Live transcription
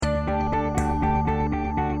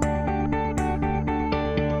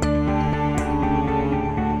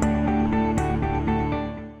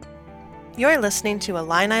You're listening to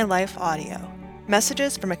Illini Life Audio,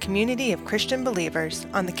 messages from a community of Christian believers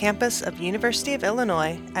on the campus of University of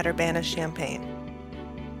Illinois at Urbana-Champaign.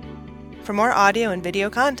 For more audio and video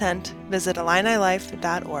content, visit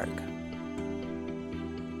IlliniLife.org.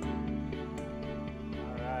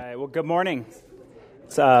 All right, well, good morning.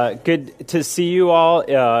 It's good to see you all.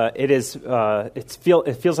 It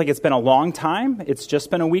feels like it's been a long time. It's just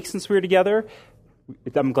been a week since we were together.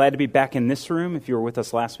 I'm glad to be back in this room. If you were with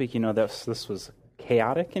us last week, you know this was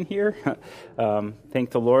chaotic in here.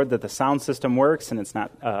 Thank the Lord that the sound system works and it's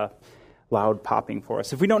not loud popping for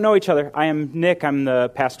us. If we don't know each other, I am Nick. I'm the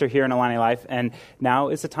pastor here in Illini Life, and now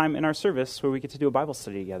is the time in our service where we get to do a Bible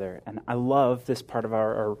study together. And I love this part of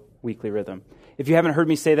our weekly rhythm. If you haven't heard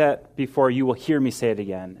me say that before, you will hear me say it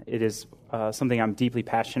again. It is something I'm deeply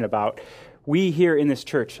passionate about. We here in this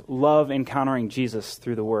church love encountering Jesus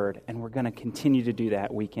through the Word, and we're going to continue to do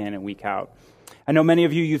that week in and week out. I know many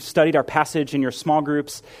of you've studied our passage in your small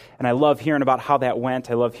groups, and I love hearing about how that went.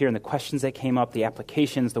 I love hearing the questions that came up, the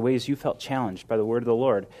applications, the ways you felt challenged by the Word of the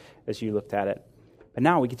Lord as you looked at it. But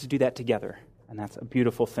now we get to do that together, and that's a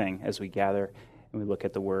beautiful thing as we gather and we look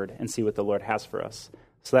at the Word and see what the Lord has for us.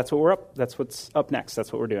 So that's what's up next.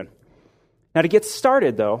 That's what we're doing. Now, to get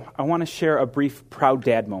started, though, I want to share a brief proud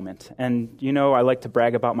dad moment. And, you know, I like to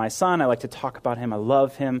brag about my son. I like to talk about him. I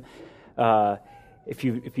love him. If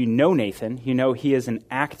you know Nathan, you know he is an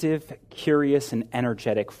active, curious, and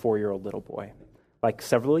energetic 4-year-old little boy, like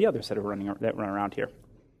several of the others that run around here.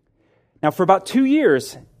 Now, for about 2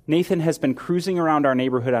 years, Nathan has been cruising around our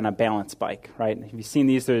neighborhood on a balance bike, right? Have you seen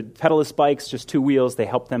these? They're pedalless bikes, just 2 wheels. They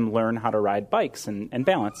help them learn how to ride bikes and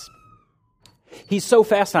balance. He's so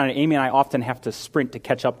fast on it, Amy and I often have to sprint to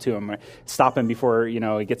catch up to him, or stop him before, he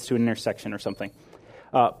gets to an intersection or something.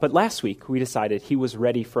 But last week, we decided he was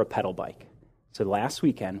ready for a pedal bike. So last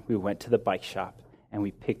weekend, we went to the bike shop, and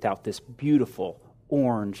we picked out this beautiful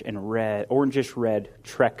orangish red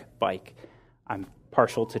Trek bike. I'm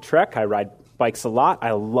partial to Trek. I ride bikes a lot.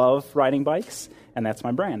 I love riding bikes, and that's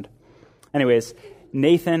my brand. Anyways,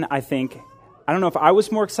 Nathan, I don't know if I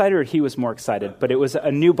was more excited or he was more excited, but it was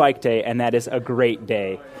a new bike day, and that is a great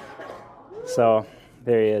day. So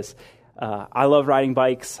there he is. I love riding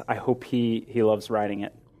bikes. I hope he loves riding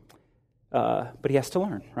it. But he has to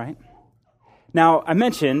learn, right? Now, I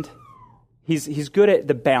mentioned he's good at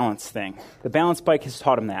the balance thing. The balance bike has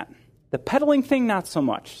taught him that. The pedaling thing, not so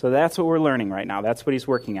much. So that's what we're learning right now. That's what he's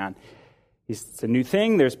working on. It's a new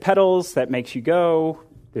thing. There's pedals that makes you go.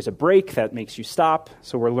 There's a brake that makes you stop,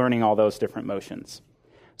 so we're learning all those different motions.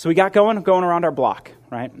 So we got going around our block,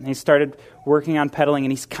 right? And he started working on pedaling,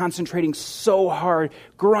 and he's concentrating so hard,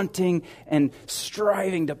 grunting and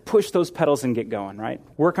striving to push those pedals and get going, right?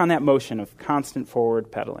 Work on that motion of constant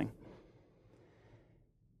forward pedaling.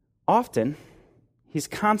 Often, he's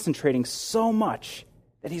concentrating so much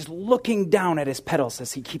that he's looking down at his pedals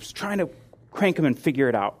as he keeps trying to crank them and figure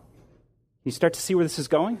it out. You start to see where this is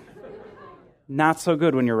going? Not so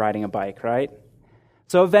good when you're riding a bike, right?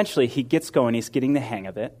 So eventually he gets going, he's getting the hang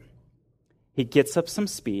of it. He gets up some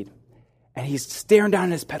speed, and he's staring down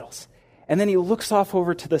at his pedals. And then he looks off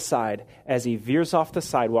over to the side as he veers off the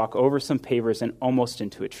sidewalk over some pavers and almost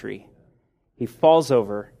into a tree. He falls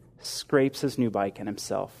over, scrapes his new bike and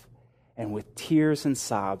himself, and with tears and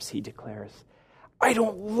sobs he declares, "I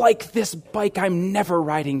don't like this bike, I'm never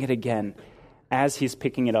riding it again," as he's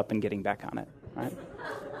picking it up and getting back on it, right?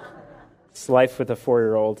 It's life with a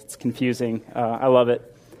 4-year-old. It's confusing. I love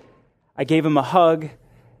it. I gave him a hug.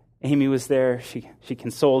 Amy was there. She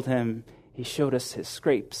consoled him. He showed us his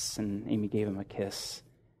scrapes, and Amy gave him a kiss.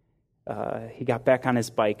 He got back on his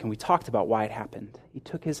bike, and we talked about why it happened. He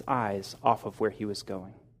took his eyes off of where he was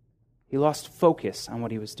going. He lost focus on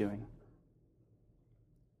what he was doing.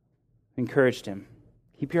 We encouraged him.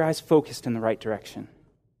 Keep your eyes focused in the right direction.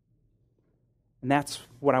 And that's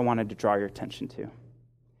what I wanted to draw your attention to.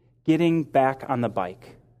 Getting back on the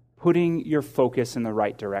bike, putting your focus in the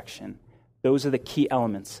right direction. Those are the key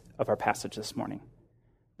elements of our passage this morning.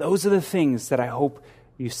 Those are the things that I hope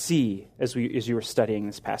you see as you were studying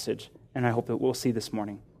this passage, and I hope that we'll see this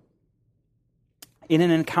morning. In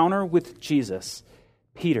an encounter with Jesus,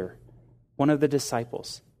 Peter, one of the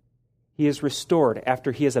disciples, he is restored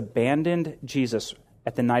after he has abandoned Jesus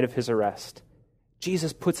at the night of his arrest.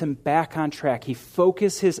 Jesus puts him back on track. He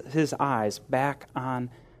focuses his eyes back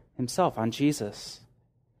on himself, on Jesus.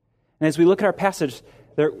 And as we look at our passage,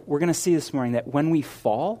 we're going to see this morning that when we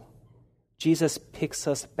fall, Jesus picks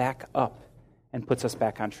us back up and puts us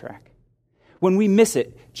back on track. When we miss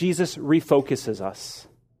it, Jesus refocuses us.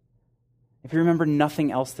 If you remember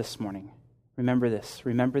nothing else this morning, remember this.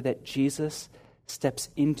 Remember that Jesus steps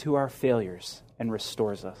into our failures and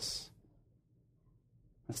restores us.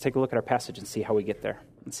 Let's take a look at our passage and see how we get there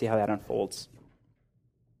and see how that unfolds.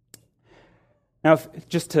 Now,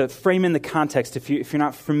 just to frame in the context, if you're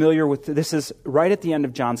not familiar with this, is right at the end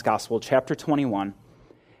of John's Gospel, chapter 21, and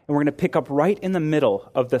we're going to pick up right in the middle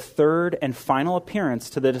of the third and final appearance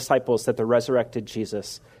to the disciples that the resurrected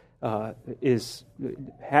Jesus has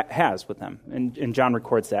with them, and John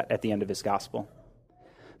records that at the end of his Gospel.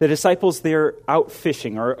 The disciples, they're out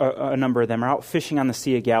fishing, or a number of them are out fishing on the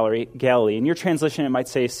Sea of Galilee. In your translation, it might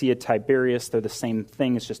say Sea of Tiberias. They're the same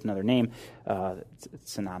thing, it's just another name. It's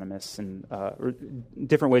synonymous, and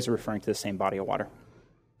different ways of referring to the same body of water. And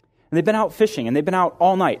they've been out fishing, and they've been out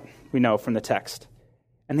all night, we know from the text.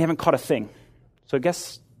 And they haven't caught a thing. So I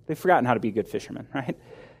guess they've forgotten how to be a good fisherman, right?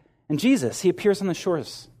 And Jesus, he appears on the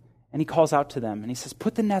shores, and he calls out to them, and he says,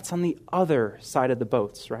 put the nets on the other side of the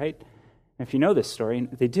boats, right? If you know this story,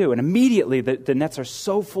 they do. And immediately the nets are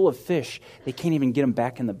so full of fish, they can't even get them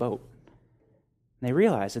back in the boat. And they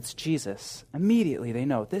realize it's Jesus. Immediately they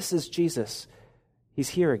know, this is Jesus. He's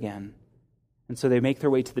here again. And so they make their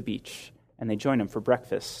way to the beach, and they join him for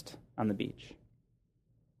breakfast on the beach.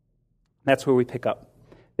 That's where we pick up.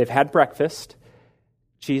 They've had breakfast.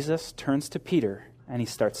 Jesus turns to Peter, and he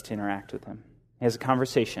starts to interact with him. He has a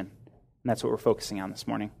conversation, and that's what we're focusing on this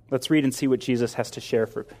morning. Let's read and see what Jesus has to share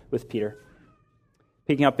with Peter.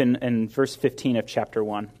 Picking up in verse 15 of chapter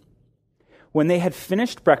 1. When they had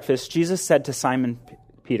finished breakfast, Jesus said to Simon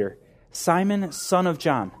Peter, Simon, son of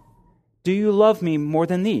John, do you love me more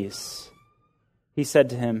than these? He said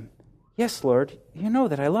to him, Yes, Lord, you know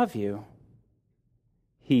that I love you.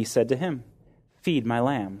 He said to him, Feed my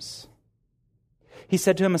lambs. He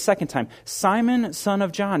said to him a second time, Simon, son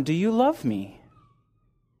of John, do you love me?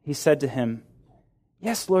 He said to him,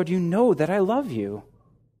 Yes, Lord, you know that I love you.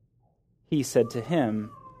 He said to him,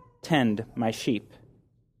 Tend my sheep.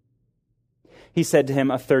 He said to him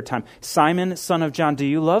a third time, Simon, son of John, do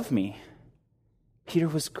you love me? Peter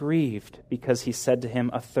was grieved because he said to him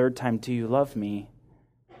a third time, Do you love me?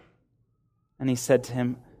 And he said to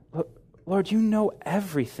him, Lord, you know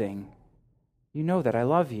everything. You know that I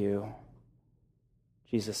love you.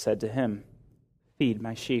 Jesus said to him, Feed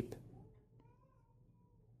my sheep.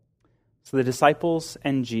 So the disciples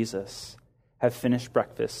and Jesus have finished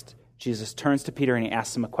breakfast. Jesus turns to Peter and he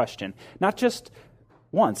asks him a question. Not just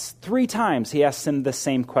once, 3 times he asks him the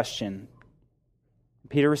same question.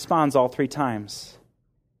 Peter responds all 3 times.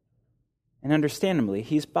 And understandably,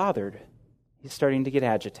 he's bothered. He's starting to get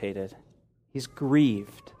agitated. He's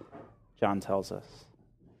grieved, John tells us.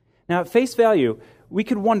 Now, at face value, we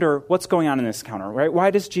could wonder what's going on in this encounter, right? Why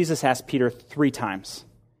does Jesus ask Peter 3 times?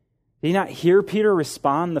 Did he not hear Peter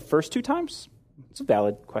respond the first 2 times? It's a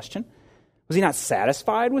valid question. Was he not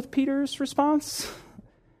satisfied with Peter's response?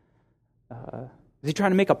 Is he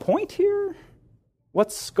trying to make a point here?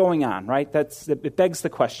 What's going on, right? It begs the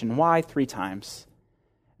question, why 3 times?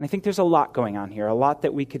 And I think there's a lot going on here, a lot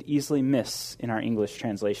that we could easily miss in our English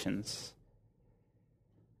translations.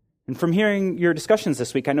 And from hearing your discussions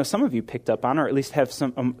this week, I know some of you picked up on, or at least have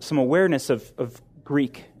some awareness of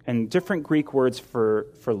Greek and different Greek words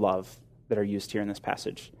for love that are used here in this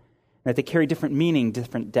passage. And that they carry different meaning,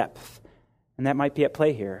 different depth. And that might be at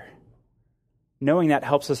play here. Knowing that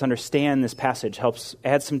helps us understand this passage, helps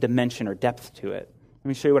add some dimension or depth to it. Let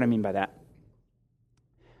me show you what I mean by that.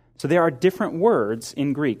 So there are different words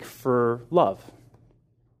in Greek for love.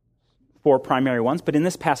 4 primary ones, but in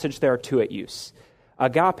this passage there are 2 at use.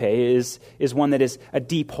 Agape is one that is a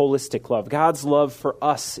deep, holistic love. God's love for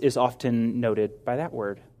us is often noted by that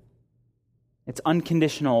word. It's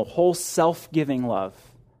unconditional, whole self-giving love.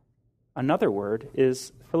 Another word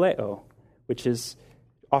is phileo, which is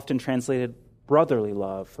often translated brotherly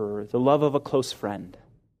love or the love of a close friend.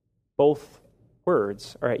 Both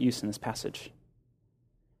words are at use in this passage.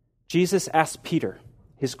 Jesus asked Peter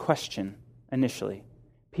his question initially.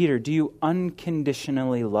 Peter, do you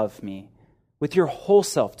unconditionally love me? With your whole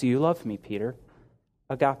self, do you love me, Peter?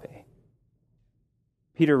 Agape.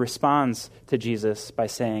 Peter responds to Jesus by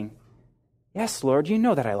saying, Yes, Lord, you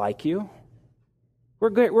know that I like you. We're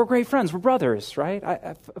great friends. We're brothers, right?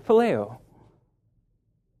 Phileo.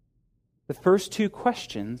 The first 2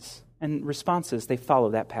 questions and responses, they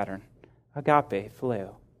follow that pattern. Agape,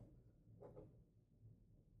 phileo.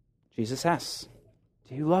 Jesus asks,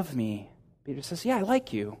 Do you love me? Peter says, Yeah, I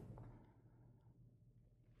like you.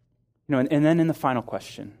 And then in the final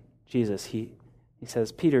question, Jesus, he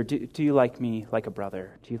says, Peter, do you like me like a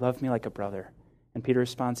brother? Do you love me like a brother? And Peter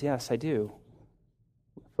responds, Yes, I do.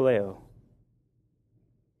 Phileo.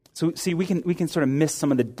 So see, we can sort of miss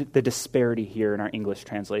some of the disparity here in our English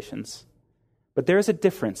translations. But there is a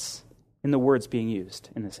difference in the words being used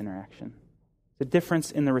in this interaction. The difference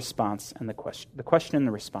in the response and the question and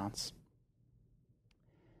the response.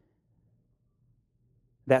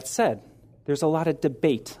 That said, there's a lot of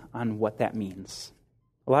debate on what that means.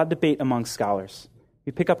 A lot of debate among scholars. If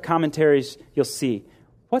you pick up commentaries, you'll see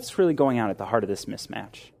what's really going on at the heart of this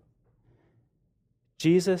mismatch.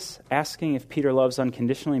 Jesus asking if Peter loves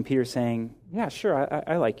unconditionally, and Peter saying, yeah, sure,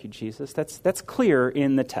 I like you, Jesus. That's clear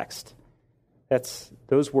in the text.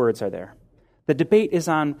 Those words are there. The debate is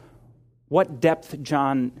on what depth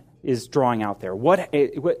John is drawing out there.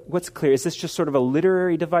 What's clear? Is this just sort of a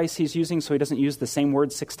literary device he's using so he doesn't use the same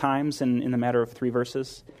word 6 times in the matter of 3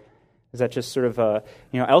 verses? Is that just sort of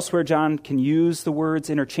elsewhere John can use the words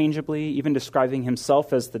interchangeably, even describing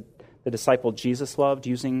himself as the disciple Jesus loved,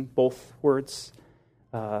 using both words?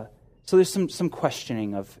 So there's some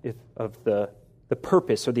questioning of the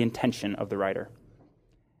purpose or the intention of the writer.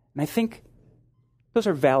 And I think those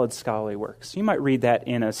are valid scholarly works. You might read that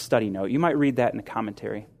in a study note. You might read that in a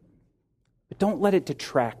commentary. But don't let it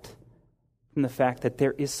detract from the fact that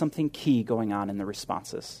there is something key going on in the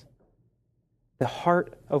responses. The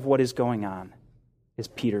heart of what is going on is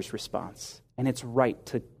Peter's response. And it's right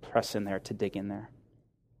to press in there, to dig in there.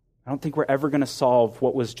 I don't think we're ever going to solve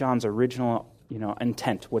what was John's original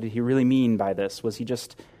intent. What did he really mean by this? Was he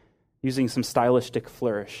just using some stylistic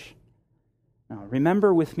flourish? No,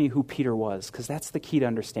 remember with me who Peter was, because that's the key to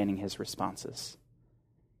understanding his responses.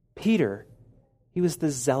 Peter, he was the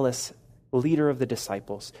zealous leader of the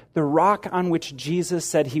disciples, the rock on which Jesus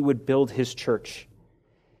said he would build his church.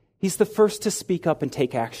 He's the first to speak up and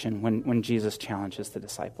take action when Jesus challenges the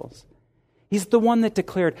disciples. He's the one that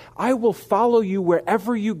declared, I will follow you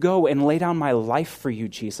wherever you go and lay down my life for you,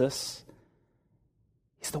 Jesus.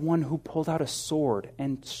 He's the one who pulled out a sword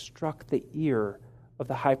and struck the ear of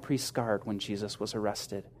the high priest's guard when Jesus was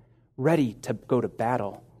arrested, ready to go to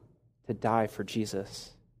battle, to die for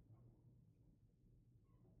Jesus.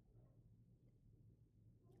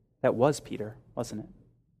 That was Peter, wasn't it?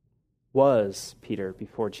 Was Peter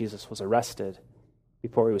before Jesus was arrested,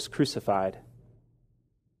 before he was crucified.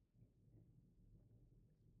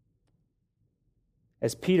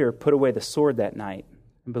 As Peter put away the sword that night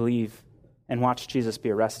and watched Jesus be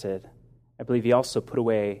arrested, I believe he also put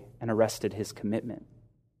away and arrested his commitment.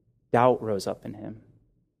 Doubt rose up in him.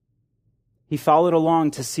 He followed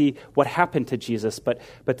along to see what happened to Jesus, but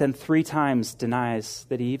then 3 times denies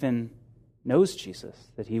that he even knows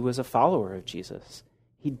Jesus, that he was a follower of Jesus.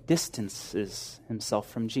 He distances himself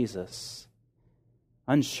from Jesus,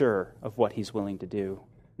 unsure of what he's willing to do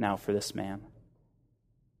now for this man.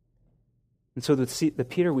 And so the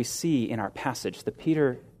Peter we see in our passage, the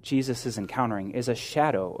Peter Jesus is encountering, is a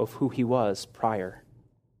shadow of who he was prior.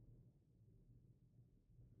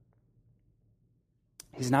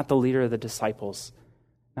 He's not the leader of the disciples,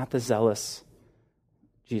 not the zealous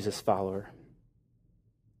Jesus follower.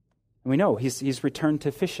 And we know he's returned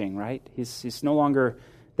to fishing, right? He's no longer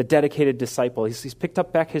the dedicated disciple. He's picked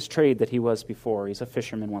up back his trade that he was before. He's a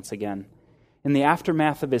fisherman once again. In the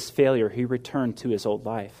aftermath of his failure, he returned to his old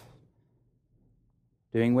life,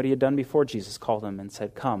 doing what he had done before Jesus called him and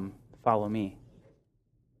said, come, follow me.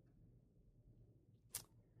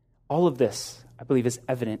 All of this, I believe, is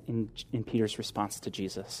evident in Peter's response to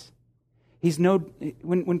Jesus.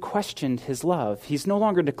 When questioned his love, he's no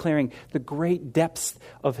longer declaring the great depths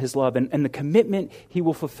of his love and the commitment he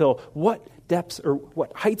will fulfill, what depths or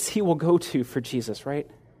what heights he will go to for Jesus, right?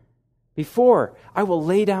 Before, I will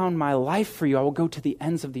lay down my life for you. I will go to the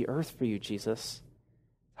ends of the earth for you, Jesus.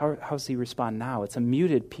 How does he respond now? It's a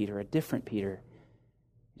muted Peter, a different Peter.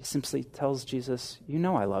 He simply tells Jesus, you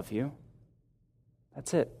know I love you.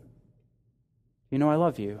 That's it. You know I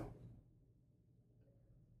love you.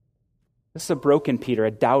 This is a broken Peter,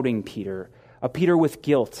 a doubting Peter, a Peter with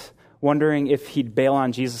guilt, wondering if he'd bail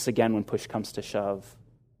on Jesus again when push comes to shove.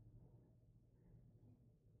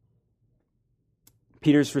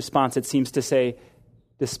 Peter's response, it seems to say,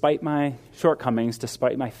 despite my shortcomings,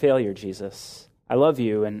 despite my failure, Jesus, I love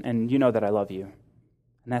you, and you know that I love you.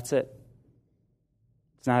 And that's it.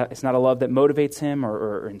 It's not a love that motivates him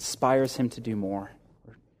or inspires him to do more.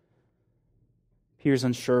 Peter's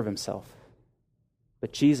unsure of himself.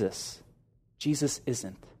 But Jesus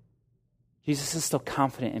isn't. Jesus is still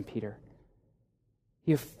confident in Peter.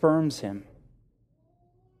 He affirms him.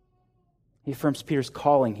 He affirms Peter's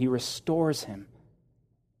calling. He restores him.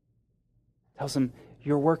 Tells him,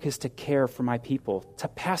 your work is to care for my people, to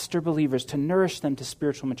pastor believers, to nourish them to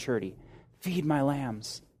spiritual maturity, feed my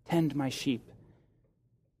lambs, tend my sheep,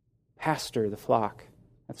 pastor the flock.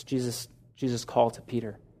 That's Jesus' call to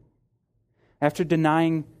Peter. After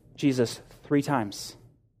denying Jesus 3 times,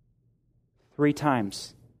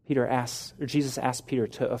 Jesus asked Peter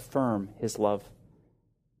to affirm his love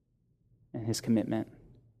and his commitment.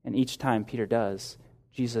 And each time Peter does,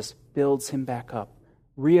 Jesus builds him back up,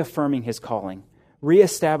 reaffirming his calling,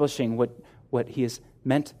 reestablishing what he has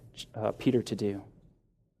meant Peter to do.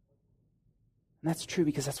 And that's true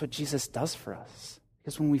because that's what Jesus does for us.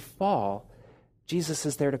 Because when we fall, Jesus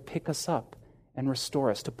is there to pick us up and restore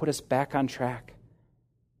us, to put us back on track.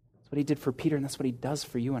 That's what he did for Peter, and that's what he does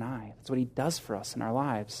for you and I. That's what he does for us in our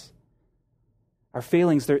lives. Our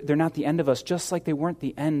failings, they're not the end of us, just like they weren't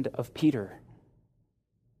the end of Peter.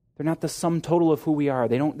 They're not the sum total of who we are.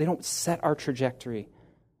 They don't set our trajectory.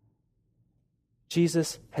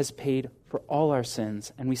 Jesus has paid for all our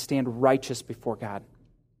sins, and we stand righteous before God.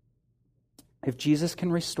 If Jesus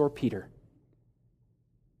can restore Peter,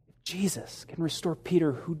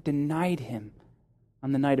 who denied him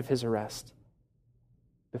on the night of his arrest,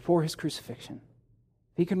 before his crucifixion,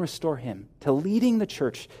 if he can restore him to leading the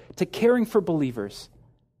church, to caring for believers,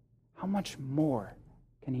 how much more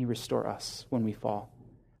can he restore us when we fall?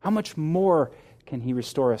 How much more can he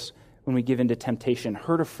restore us when we give in to temptation,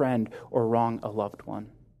 hurt a friend, or wrong a loved one?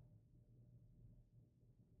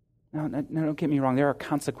 Now, don't get me wrong. There are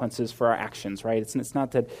consequences for our actions, right? It's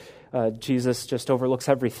not that Jesus just overlooks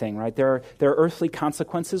everything, right? There are earthly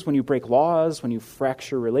consequences when you break laws, when you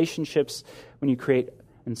fracture relationships, when you create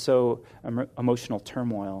and sow emotional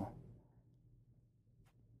turmoil.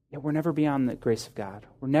 Yet we're never beyond the grace of God.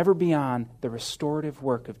 We're never beyond the restorative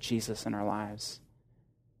work of Jesus in our lives.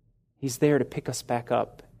 He's there to pick us back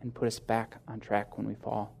up and put us back on track when we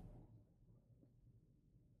fall.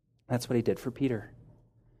 That's what he did for Peter.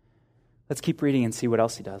 Let's keep reading and see what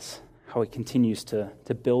else he does, how he continues to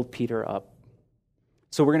build Peter up.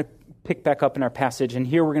 So we're going to pick back up in our passage, and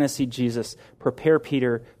here we're going to see Jesus prepare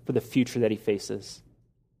Peter for the future that he faces.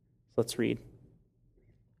 Let's read.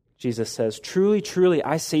 Jesus says, "Truly, truly,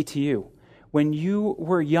 I say to you, when you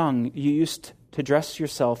were young, you used to dress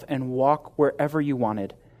yourself and walk wherever you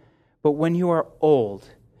wanted. But when you are old,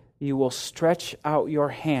 you will stretch out your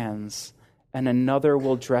hands, and another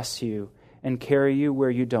will dress you and carry you where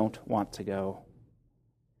you don't want to go."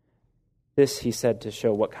 This he said to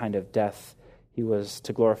show what kind of death he was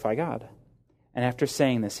to glorify God. And after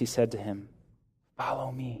saying this, he said to him,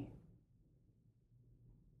 "Follow me."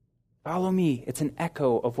 Follow me. It's an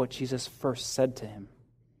echo of what Jesus first said to him.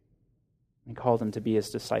 He called him to be his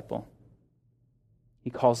disciple. He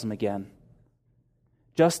calls him again.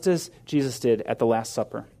 Just as Jesus did at the Last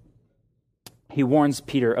Supper, he warns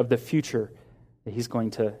Peter of the future that he's going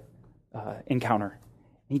to encounter.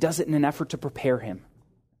 He does it in an effort to prepare him,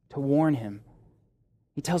 to warn him.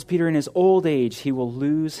 He tells Peter in his old age he will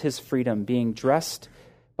lose his freedom, being dressed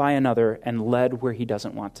by another and led where he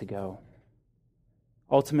doesn't want to go,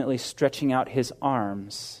 ultimately stretching out his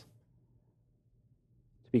arms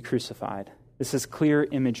to be crucified. This is clear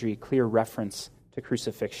imagery, clear reference to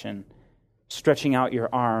crucifixion. Stretching out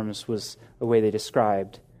your arms was the way they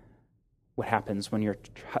described what happens when you're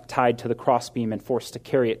tied to the crossbeam and forced to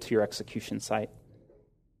carry it to your execution site.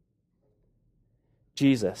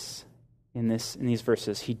 Jesus, in these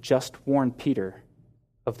verses, he just warned Peter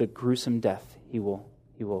of the gruesome death he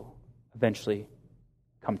will eventually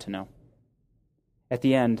come to know. At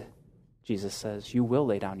the end, Jesus says, "You will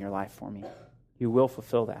lay down your life for me. You will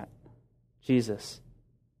fulfill that." Jesus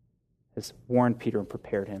has warned Peter and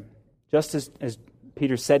prepared him. Just as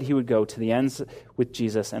Peter said he would go to the ends with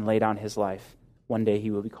Jesus and lay down his life, one day he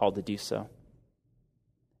will be called to do so.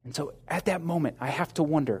 And so at that moment, I have to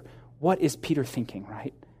wonder, what is Peter thinking,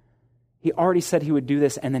 right? He already said he would do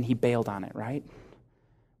this, and then he bailed on it, right?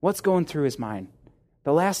 What's going through his mind?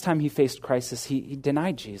 The last time he faced crisis, he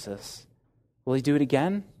denied Jesus. Will he do it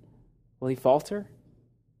again? Will he falter?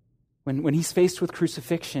 When he's faced with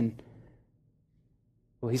crucifixion,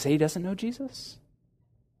 will he say he doesn't know Jesus?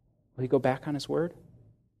 Will he go back on his word?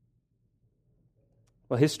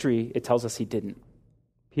 Well, history, it tells us he didn't.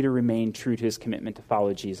 Peter remained true to his commitment to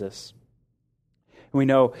follow Jesus. And we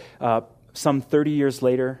know some 30 years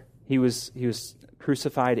later, he was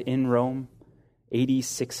crucified in Rome, AD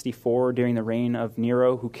 64, during the reign of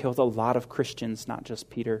Nero, who killed a lot of Christians, not just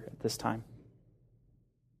Peter at this time.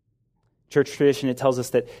 Church tradition, it tells us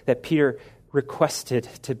that Peter requested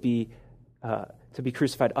to be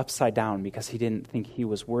crucified upside down because he didn't think he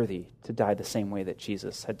was worthy to die the same way that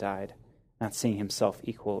Jesus had died, not seeing himself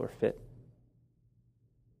equal or fit.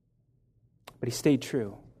 But he stayed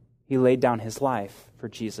true. He laid down his life for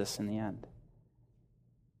Jesus in the end.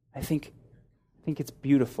 I think it's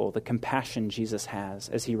beautiful, the compassion Jesus has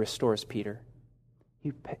as he restores Peter.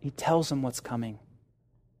 He tells him what's coming.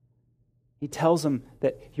 He tells him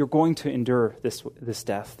that you're going to endure this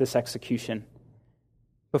death, this execution.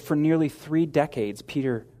 But for nearly 3 decades,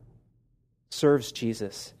 Peter serves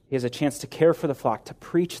Jesus. He has a chance to care for the flock, to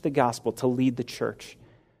preach the gospel, to lead the church.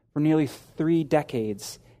 For nearly 3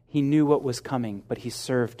 decades, he knew what was coming, but he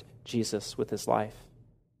served Jesus with his life.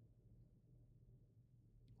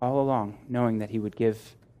 All along, knowing that he would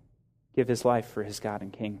give his life for his God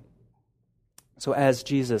and King. So as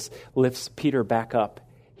Jesus lifts Peter back up,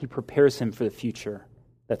 he prepares him for the future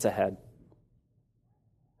that's ahead.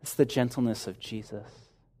 It's the gentleness of Jesus.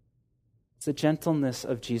 It's the gentleness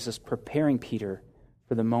of Jesus preparing Peter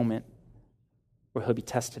for the moment where he'll be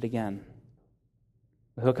tested again.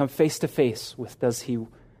 Where he'll come face to face with does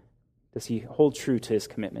he hold true to his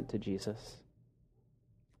commitment to Jesus?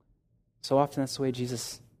 So often that's the way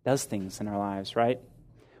Jesus does things in our lives, right?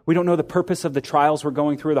 We don't know the purpose of the trials we're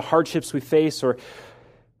going through, the hardships we face, or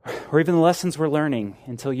even the lessons we're learning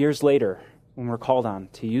until years later when we're called on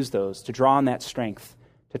to use those, to draw on that strength,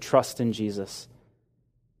 to trust in Jesus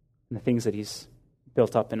and the things that he's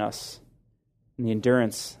built up in us and the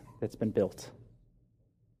endurance that's been built.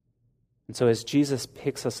 And so as Jesus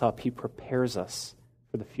picks us up, he prepares us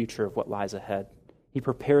for the future of what lies ahead. He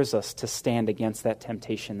prepares us to stand against that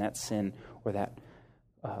temptation, that sin, or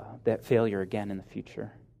that failure again in the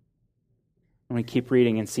future. And we keep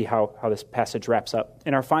reading and see how this passage wraps up.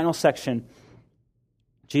 In our final section,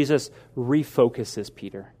 Jesus refocuses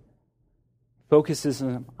Peter, focuses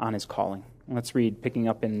him on his calling. Let's read, picking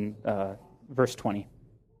up in verse 20.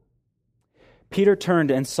 Peter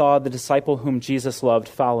turned and saw the disciple whom Jesus loved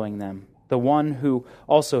following them, the one who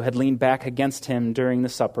also had leaned back against him during the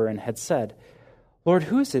supper and had said, "Lord,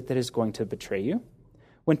 who is it that is going to betray you?"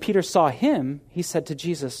 When Peter saw him, he said to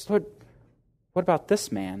Jesus, "Lord, what about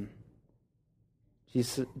this man?"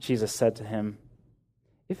 Jesus said to him,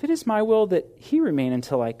 "If it is my will that he remain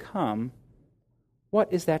until I come,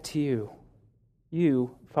 what is that to you?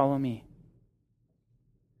 You follow me."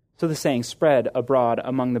 So the saying spread abroad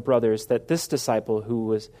among the brothers that this disciple who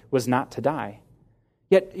was not to die.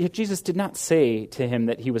 Yet Jesus did not say to him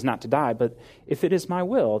that he was not to die, but if it is my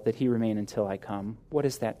will that he remain until I come, what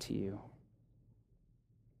is that to you?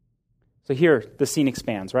 So here the scene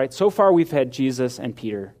expands, right? So far we've had Jesus and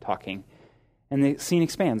Peter talking. And the scene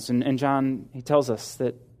expands, and John, he tells us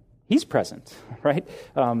that he's present, right?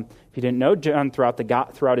 If you didn't know, John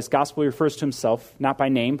throughout his gospel, he refers to himself, not by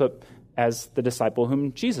name, but as the disciple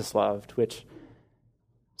whom Jesus loved, which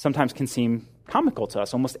sometimes can seem comical to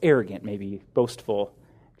us, almost arrogant, maybe boastful.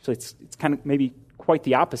 Actually, it's kind of maybe quite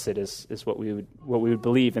the opposite is what we would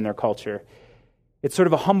believe in their culture. It's sort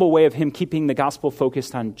of a humble way of him keeping the gospel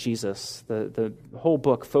focused on Jesus, the whole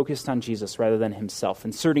book focused on Jesus rather than himself,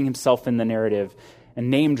 inserting himself in the narrative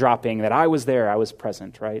and name-dropping that I was there, I was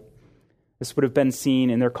present, right? This would have been seen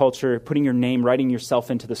in their culture, putting your name, writing yourself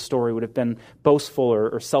into the story would have been boastful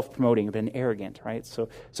or self-promoting, would have been arrogant, right? So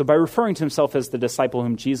by referring to himself as the disciple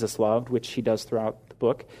whom Jesus loved, which he does throughout the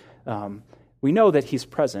book, we know that he's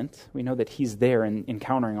present. We know that he's there in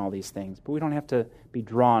encountering all these things, but we don't have to be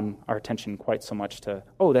drawn our attention quite so much to,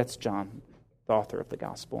 oh, that's John, the author of the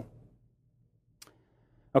gospel.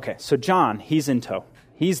 Okay, so John, he's in tow.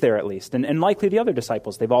 He's there at least, and likely the other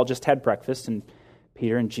disciples. They've all just had breakfast, and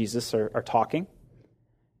Peter and Jesus are talking.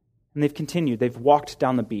 And they've continued. They've walked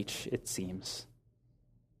down the beach, it seems.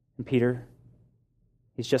 And Peter,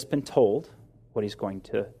 he's just been told what he's going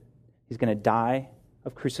to die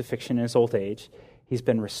of crucifixion in his old age. He's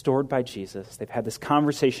been restored by Jesus. They've had this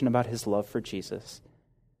conversation about his love for Jesus.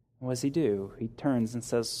 And what does he do? He turns and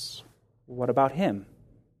says, what about him?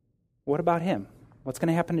 What about him? What's going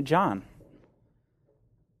to happen to John?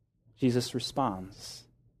 Jesus responds,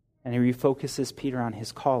 and he refocuses Peter on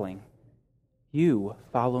his calling. You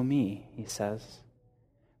follow me, he says.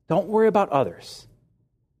 Don't worry about others.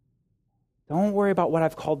 Don't worry about what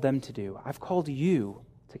I've called them to do. I've called you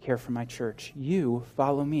to care for my church. You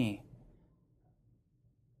follow me.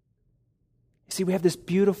 You see, we have this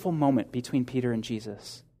beautiful moment between Peter and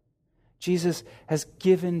Jesus. Jesus has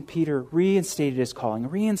given Peter, reinstated his calling,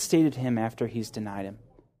 reinstated him after he's denied him.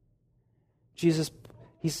 Jesus,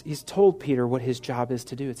 he's told Peter what his job is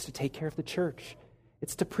to do. It's to take care of the church.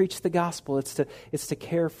 It's to preach the gospel. It's to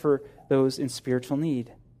care for those in spiritual need.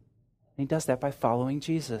 And he does that by following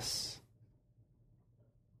Jesus.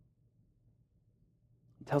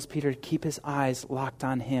 He tells Peter to keep his eyes locked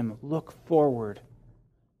on him. Look forward,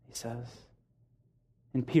 he says.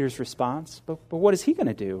 And Peter's response, but what is he going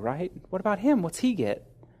to do, right? What about him? What's he get?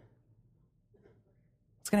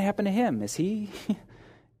 What's going to happen to him?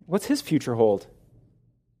 What's his future hold?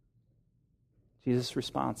 Jesus'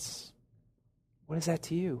 response, what is that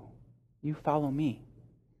to you? You follow me.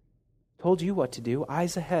 Told you what to do,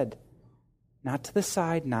 eyes ahead. Not to the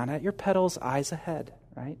side, not at your pedals, eyes ahead,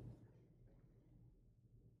 right?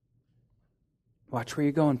 Watch where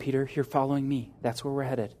you're going, Peter. You're following me. That's where we're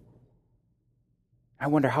headed. I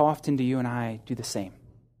wonder, how often do you and I do the same?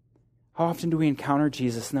 How often do we encounter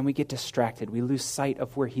Jesus and then we get distracted? We lose sight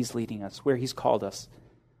of where he's leading us, where he's called us,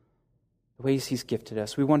 the ways he's gifted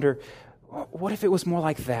us. We wonder, what if it was more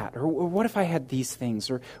like that? Or what if I had these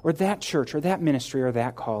things? Or that church, or that ministry, or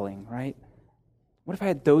that calling, right? What if I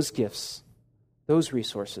had those gifts, those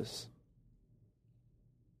resources?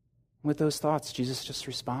 With those thoughts, Jesus just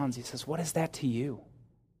responds. He says, what is that to you?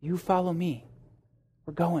 You follow me.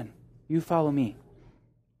 We're going. You follow me.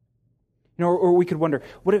 Or we could wonder,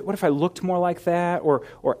 what if I looked more like that, or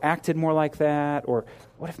acted more like that, or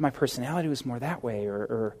what if my personality was more that way,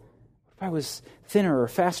 or if I was thinner, or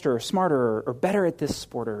faster, or smarter, or better at this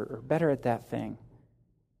sport, or better at that thing?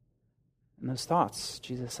 And those thoughts,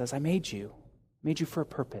 Jesus says, I made you for a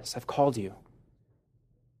purpose. I've called you.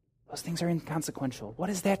 Those things are inconsequential. What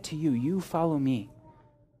is that to you? You follow me.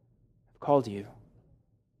 I've called you.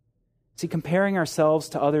 See, comparing ourselves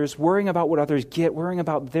to others, worrying about what others get, worrying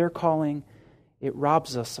about their calling, it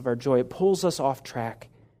robs us of our joy. It pulls us off track.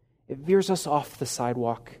 It veers us off the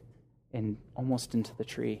sidewalk and almost into the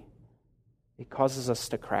tree. It causes us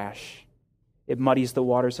to crash. It muddies the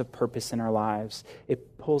waters of purpose in our lives.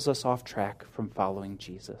 It pulls us off track from following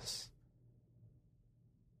Jesus.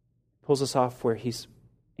 It pulls us off where he's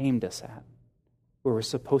aimed us at, where we're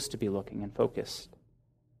supposed to be looking and focused.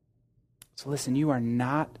 So listen, you are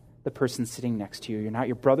not the person sitting next to you. You're not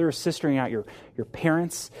your brother or sister. You're not your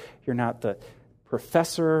parents. You're not the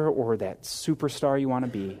professor or that superstar you want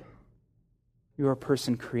to be. You are a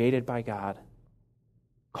person created by God,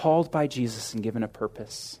 called by Jesus and given a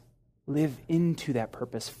purpose. Live into that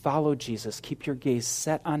purpose. Follow Jesus. Keep your gaze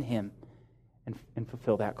set on him and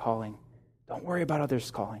fulfill that calling. Don't worry about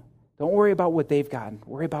others' calling. Don't worry about what they've gotten.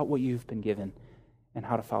 Worry about what you've been given and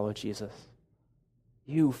how to follow Jesus.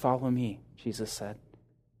 You follow me, Jesus said.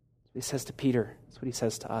 That's what he says to Peter. That's what he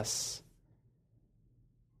says to us.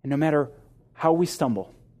 And no matter how we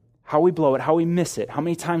stumble, how we blow it, how we miss it, how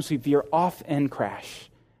many times we veer off and crash,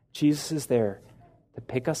 Jesus is there to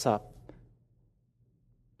pick us up,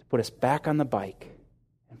 to put us back on the bike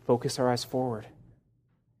and focus our eyes forward.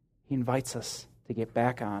 He invites us to get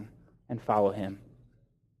back on and follow him.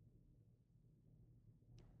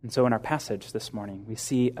 And so in our passage this morning, we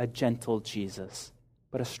see a gentle Jesus,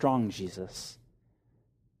 but a strong Jesus.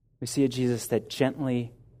 We see a Jesus that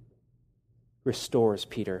gently restores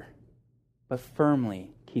Peter, but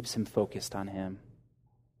firmly keeps him focused on him.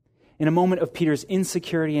 In a moment of Peter's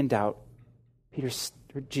insecurity and doubt,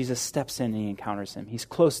 Jesus steps in and he encounters him. He's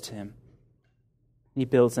close to him. He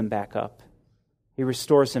builds him back up. He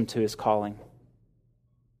restores him to his calling.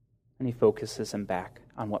 And he focuses him back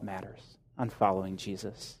on what matters, on following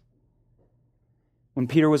Jesus. When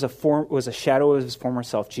Peter was a shadow of his former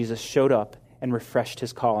self, Jesus showed up and refreshed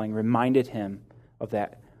his calling, reminded him of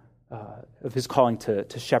that, of his calling to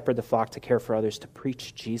shepherd the flock, to care for others, to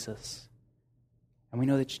preach Jesus. And we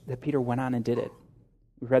know that Peter went on and did it.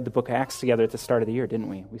 We read the book of Acts together at the start of the year, didn't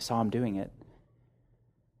we? We saw him doing it.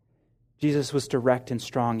 Jesus was direct and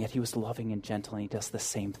strong, yet he was loving and gentle, and he does the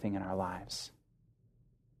same thing in our lives.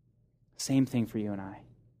 Same thing for you and I.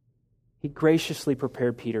 He graciously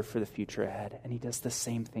prepared Peter for the future ahead, and he does the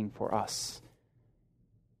same thing for us.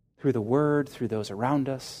 Through the Word, through those around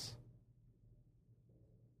us,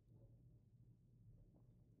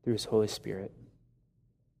 through his Holy Spirit.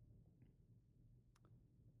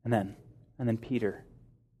 And then Peter,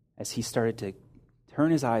 as he started to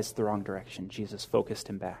turn his eyes the wrong direction, Jesus focused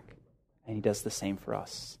him back, and he does the same for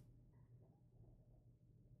us.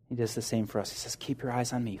 He does the same for us. He says, keep your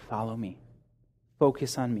eyes on me, follow me,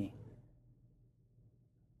 focus on me.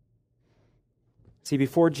 See,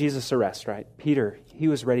 before Jesus' arrest, right, Peter, he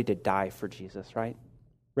was ready to die for Jesus, right?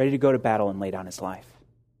 Ready to go to battle and lay down his life.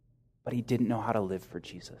 But he didn't know how to live for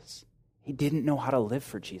Jesus. He didn't know how to live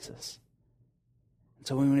for Jesus. And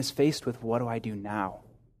so when he was faced with, what do I do now?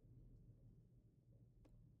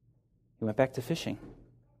 He went back to fishing.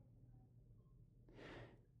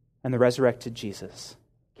 And the resurrected Jesus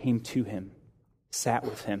came to him, sat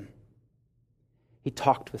with him. He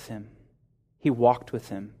talked with him. He walked with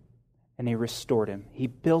him. And he restored him. He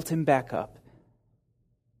built him back up.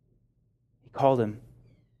 He called him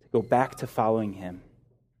to go back to following him,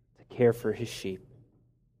 to care for his sheep,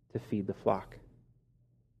 to feed the flock.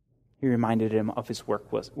 He reminded him of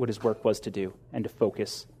what his work was to do, and to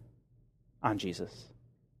focus on Jesus.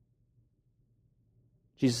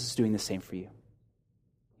 Jesus is doing the same for you.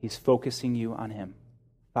 He's focusing you on him.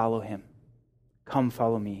 Follow him. Come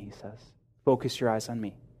follow me, he says. Focus your eyes on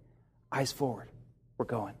me. Eyes forward. We're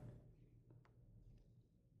going.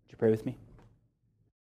 you pray with me?